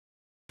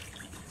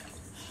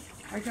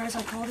Alright guys,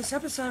 I call this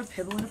episode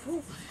Pibble in the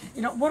Pool.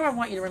 You know, what I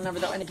want you to remember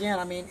though, and again,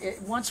 I mean,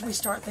 once we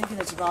start thinking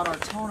it's about our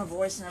tone of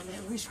voice and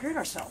everything, we screwed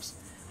ourselves.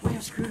 We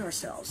have screwed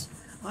ourselves.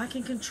 I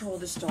can control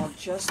this dog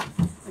just,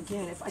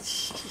 again, if I...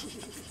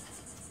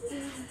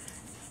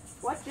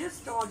 What this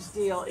dog's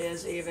deal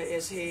is, Eva,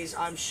 is he's,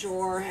 I'm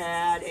sure,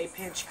 had a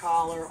pinch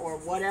collar or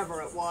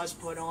whatever it was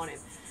put on him.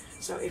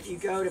 So if you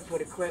go to put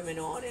equipment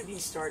on him, he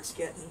starts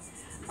getting,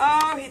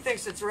 oh, he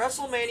thinks it's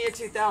WrestleMania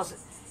 2000.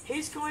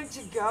 He's going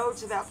to go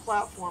to that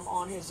platform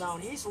on his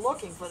own. He's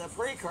looking for the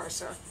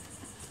precursor.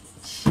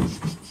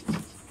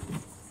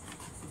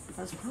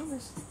 As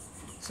promised.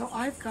 So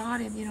I've got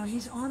him, you know,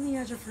 he's on the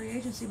edge of free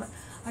agency, but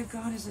I've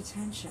got his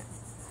attention.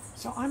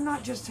 So I'm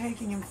not just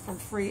taking him from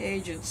free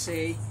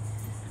agency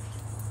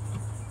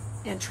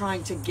and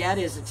trying to get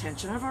his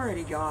attention. I've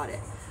already got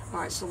it. All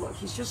right, so look,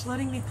 he's just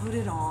letting me put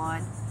it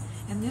on.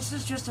 And this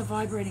is just a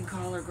vibrating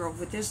collar, girl,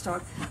 with this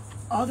dog.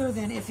 Other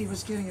than if he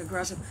was getting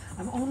aggressive,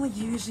 I'm only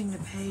using the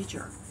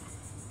pager.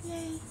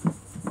 Yay.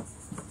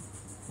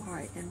 All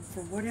right, and for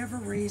whatever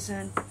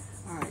reason,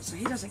 all right, so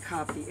he doesn't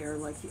cop the air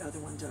like the other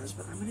one does,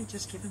 but I'm going to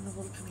just give him the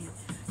little command.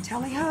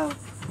 Tally-ho.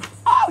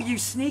 Oh, you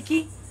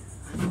sneaky.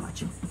 I'm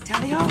watching.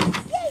 Tally-ho.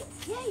 Yay,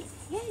 yay,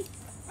 yay.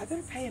 I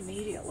better pay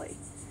immediately.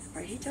 All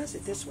right, he does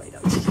it this way,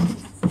 though.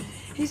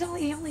 He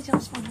only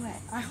does one way.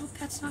 I hope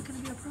that's not going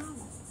to be a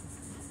problem.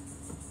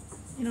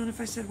 You know, and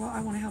if I said, well, I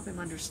want to help him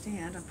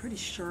understand, I'm pretty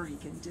sure he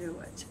can do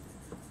it.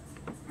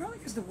 Probably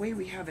because the way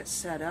we have it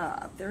set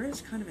up, there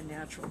is kind of a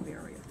natural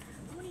barrier.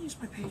 I want to use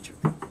my pager.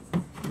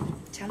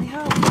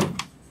 Tally-ho.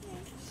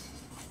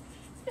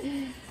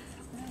 He's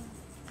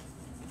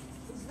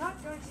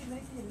not going to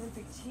make the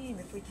Olympic team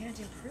if we can't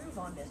improve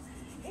on this.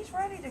 He's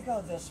ready to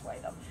go this way,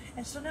 though.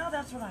 And so now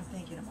that's what I'm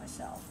thinking to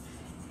myself.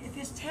 If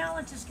his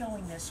talent is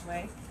going this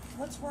way,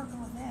 let's work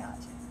on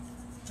that.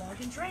 Dog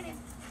in training.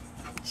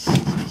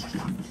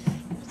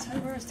 I'll tell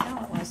you where his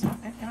talent lies.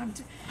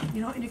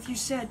 You know, and if you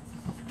said,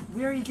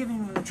 where are you giving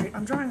him the treat?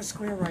 I'm drawing a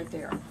square right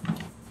there.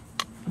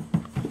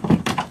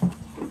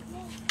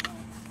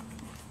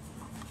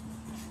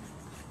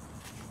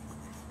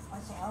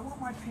 So I want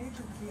my pager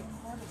to be a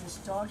part of this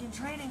dog in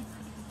training.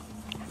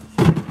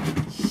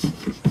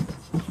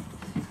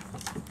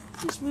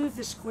 Just move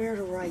the square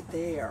to right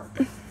there.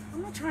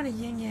 I'm not trying to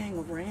yin-yang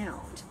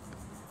around.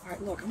 All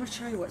right, look, I'm going to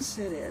show you what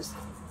sit is.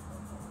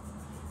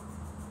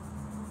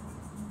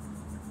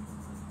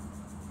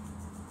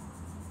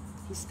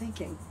 He's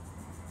thinking.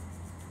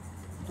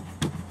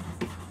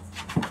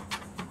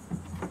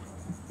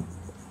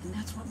 And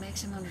that's what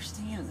makes him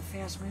understand the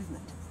fast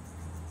movement.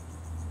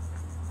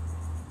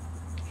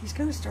 He's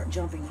going to start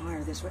jumping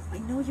higher this way. I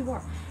know you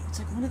are. It's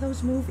like one of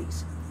those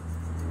movies.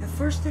 At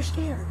first they're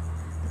scared,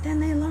 but then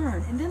they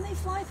learn, and then they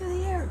fly through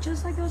the air,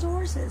 just like those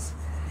horses.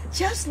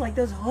 Just like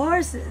those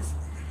horses.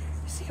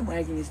 You see him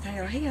wagging his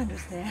tail. He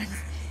understands.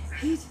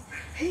 He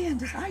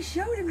understands. I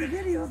showed him the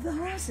video of the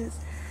horses.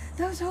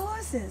 Those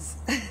horses.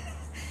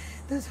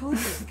 Those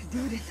horses could do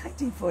it in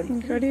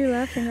 1940. What are you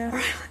laughing at?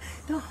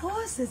 The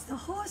horses, the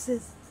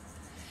horses.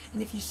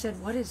 And if you said,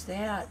 what is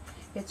that?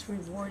 It's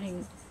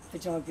rewarding the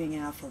dog being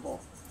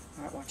affable.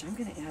 All right, watch. I'm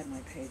going to add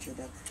my pager,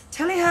 though.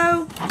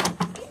 Tally-ho!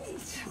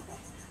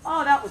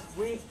 Oh, that was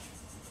weak.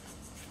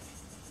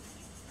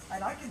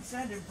 And I can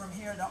send him from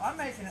here, though. I'm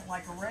making it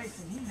like a race,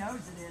 and he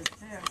knows it is,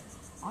 too.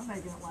 I'm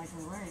making it like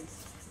a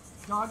race.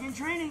 Dog in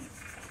training.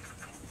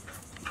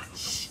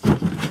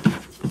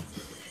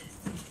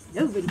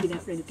 Nobody can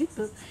outrun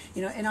people.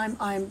 You know, and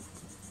I'm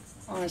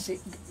honestly,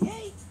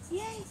 yay,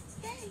 yay,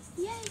 yay,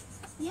 yay,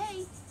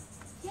 yay,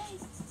 yay.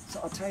 So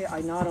I'll tell you,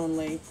 I not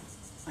only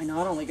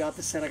got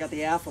the set, I got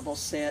the affable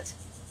set.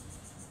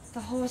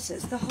 The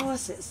horses, the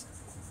horses.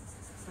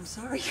 I'm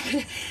sorry.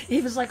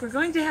 He was like, we're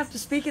going to have to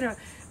speak in a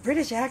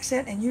British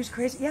accent and use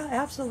crazy. Yeah,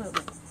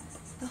 absolutely.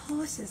 The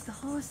horses, the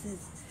horses.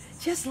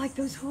 Just like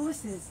those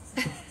horses.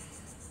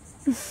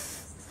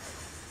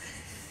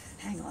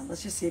 Hang on,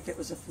 let's just see if it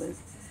was a fluke.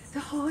 The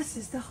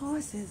horses, the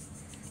horses,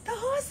 the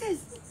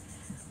horses,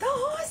 the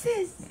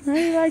horses.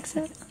 He likes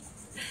it.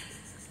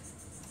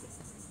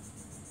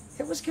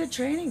 It was good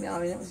training, though.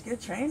 I mean, it was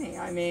good training.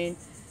 I mean,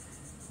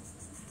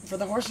 for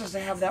the horses to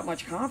have that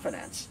much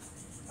confidence.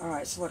 All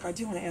right, so look, I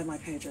do want to add my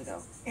pager,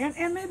 though.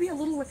 And maybe a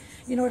little,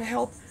 you know, to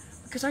help.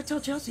 Because I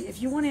told Chelsea,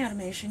 if you want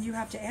animation, you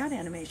have to add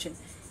animation.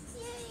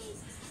 Yay!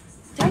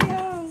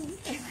 Tally-ho!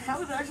 That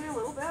was actually a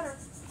little better.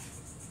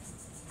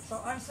 So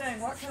I'm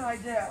saying, what can I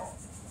do?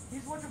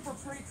 He's looking for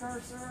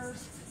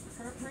precursors,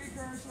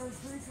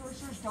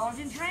 dog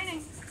in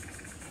training.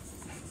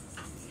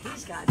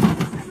 He's got it.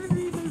 I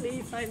really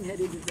believe I'm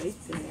headed right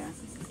there.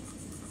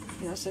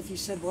 You know, so if you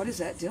said, what is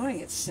that doing?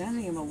 It's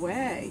sending him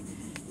away.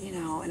 You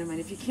know, and I mean,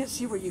 if you can't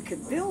see where you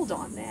could build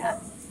on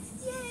that.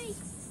 Yay!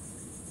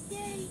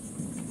 Yay!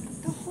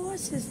 The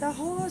horses, the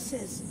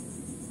horses.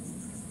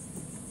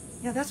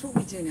 Yeah, that's what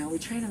we do now. We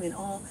train them in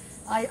all...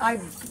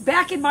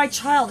 back in my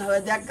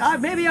childhood,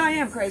 maybe I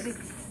am crazy,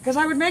 because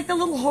I would make the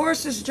little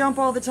horses jump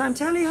all the time.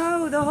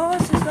 Tally-ho, the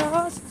horses, the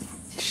horses.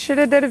 Should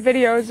have did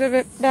videos of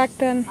it back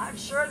then. I'm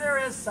sure there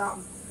is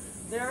some.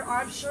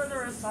 I'm sure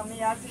there is some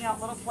me acting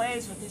out little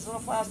plays with these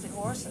little plastic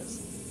horses.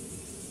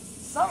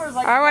 Summer's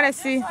like, I want to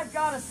see. I've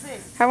got to see.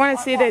 I want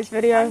to see these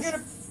videos.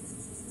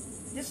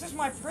 This is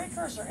my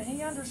precursor, and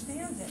he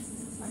understands it.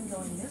 I'm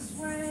going this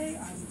way.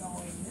 I'm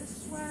going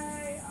this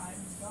way. I'm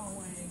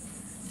going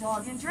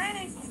dog in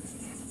training.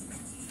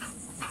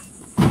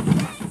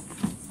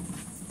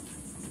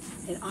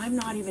 And I'm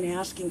not even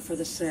asking for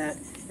the set.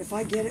 If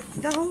I get it,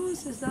 the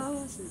horses, the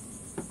horses.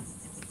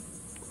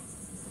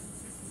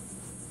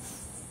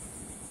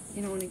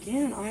 You know, and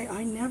again,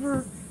 I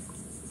never,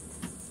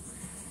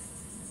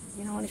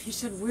 you know, and if you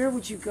said, where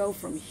would you go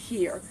from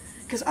here?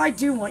 Because I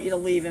do want you to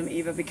leave him,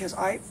 Eva, because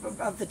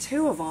of the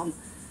two of them,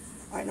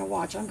 all right, now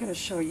watch, I'm going to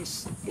show you.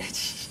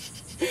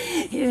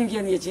 He didn't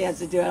give me a chance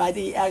to do it. I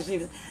think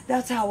actually,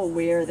 that's how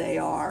aware they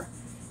are.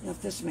 You know,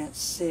 if this meant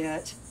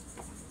sit,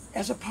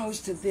 as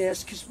opposed to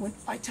this, because when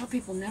I tell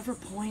people never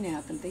point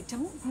at them, they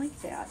don't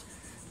like that.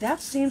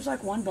 That seems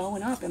like one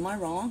bowing up. Am I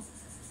wrong?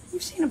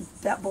 You've seen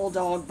that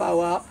bulldog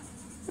bow up.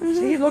 Mm-hmm.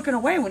 See, he's looking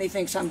away when he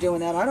thinks I'm doing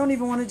that. I don't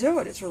even want to do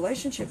it. It's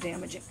relationship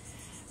damaging.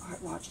 All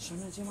right, watch. So I'm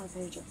going to do my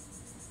pager.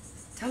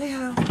 Tally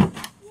ho.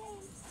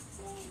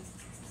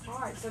 All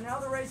right, so now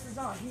the race is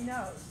on. He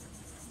knows.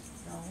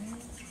 Going.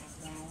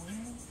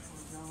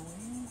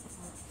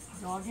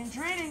 Dog in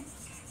training.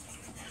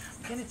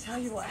 I'm going to tell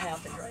you what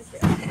happened right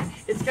there.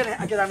 It's going to,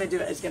 because I'm going to do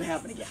it. It's going to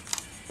happen again.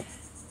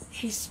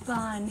 He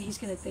spun. He's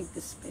going to think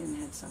the spin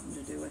had something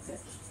to do with it.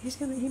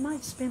 He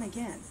might spin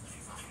again.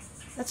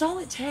 That's all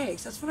it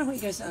takes. That's what I want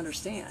you guys to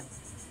understand.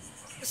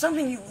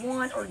 Something you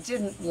want or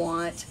didn't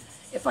want.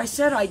 If I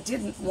said I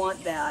didn't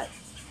want that,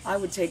 I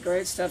would take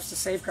great steps to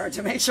safeguard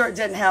to make sure it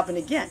didn't happen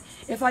again.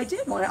 If I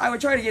did want it, I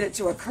would try to get it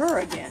to occur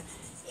again.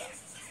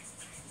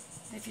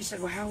 If you said,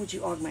 well, how would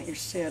you augment your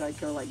sit? I'd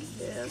go like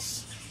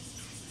this.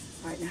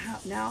 All right,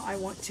 now I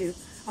want to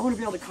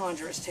be able to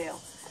conjure his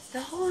tail.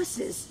 The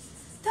horses,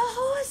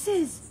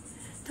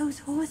 those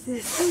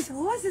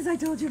horses I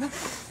told you about,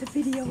 the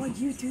video on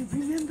YouTube,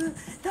 remember?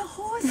 The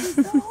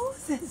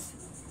horses.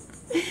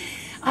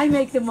 I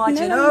make them watch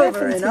it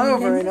over and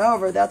over and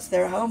over. That's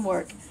their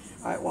homework.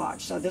 All right,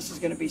 watch. So this is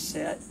going to be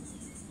sit.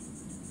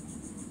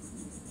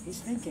 He's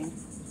thinking.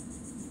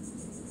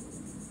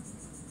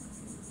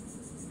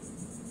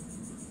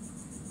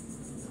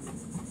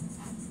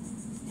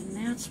 And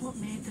that's what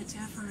made the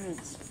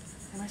difference.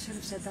 And I should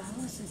have said the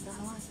horses.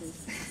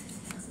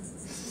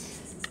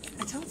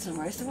 I told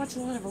someone I used to watch a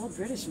lot of old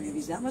British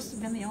movies. That must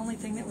have been the only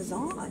thing that was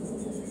on.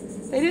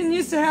 They didn't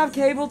used to have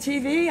cable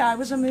TV. I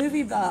was a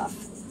movie buff.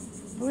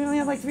 But we only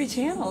had like 3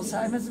 channels,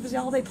 so it was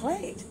all they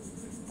played.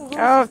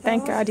 Oh,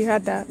 thank God you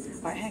had that.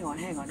 All right, hang on.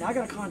 Now I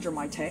got to conjure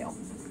my tail.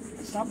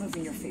 Stop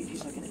moving your feet.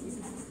 He's looking at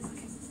you.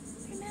 Okay.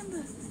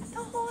 Remember,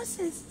 the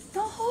horses.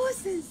 Those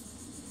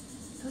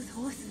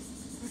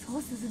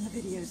horses in the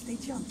videos, they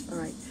jumped. All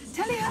right.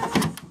 Tally ho.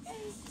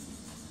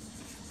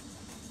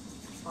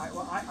 All right,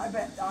 well,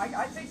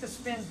 I think the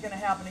spin's going to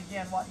happen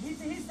again. What he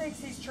thinks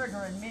he's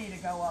triggering me to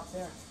go up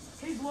there.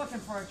 He's looking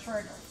for a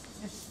trigger.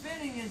 If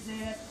spinning is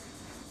it,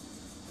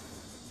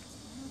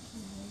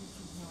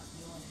 he's not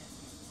doing it.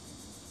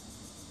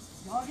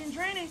 Dog in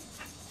training.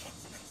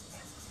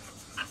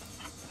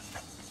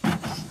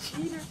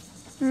 Cheater.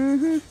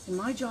 Mm-hmm. And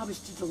my job is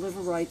to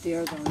deliver right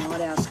there, though, not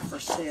ask for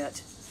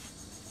sit.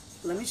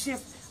 Let me see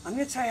if, I'm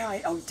going to tell you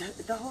how,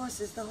 the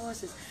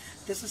horses.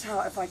 This is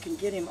how, if I can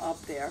get him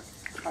up there.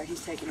 All right,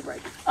 he's taking a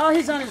break. Oh,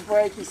 he's on his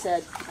break, he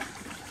said.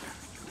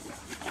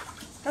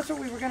 That's what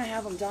we were going to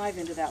have him dive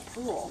into that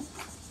pool.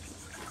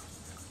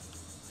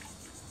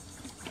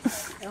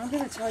 And I'm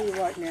going to tell you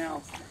right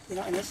now, you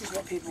know, and this is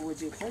what people would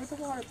do. Play with the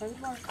water.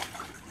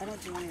 I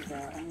don't do any of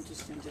that. I'm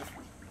just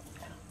indifferent.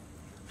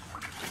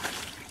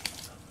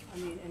 I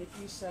mean, and if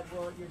you said,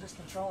 well, you're just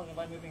controlling it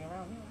by moving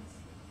around,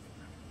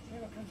 here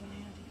what comes in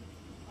handy.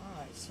 All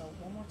right, so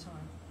one more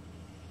time.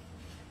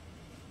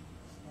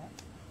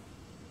 That.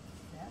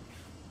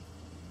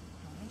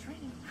 I'm in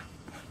training.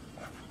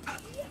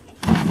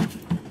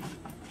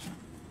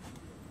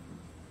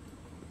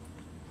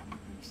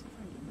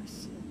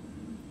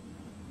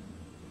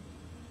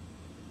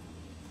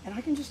 And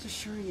I can just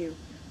assure you,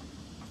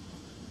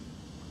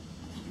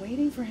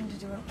 waiting for him to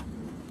do it.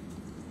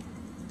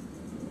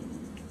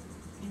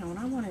 You know, and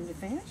I want him to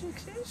think,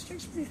 it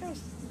streaks pretty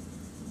fast.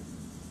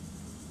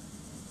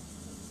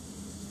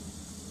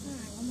 All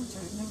right, one more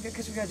time.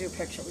 Because we got to do a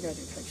picture.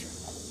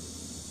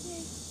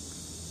 Yay.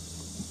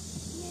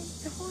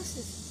 The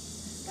horses.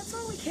 That's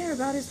all we care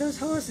about is those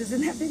horses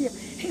in that video.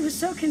 He was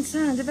so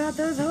concerned about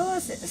those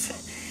horses.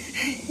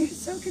 He was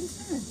so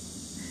concerned.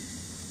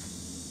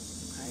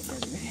 I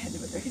got him ahead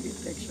of it.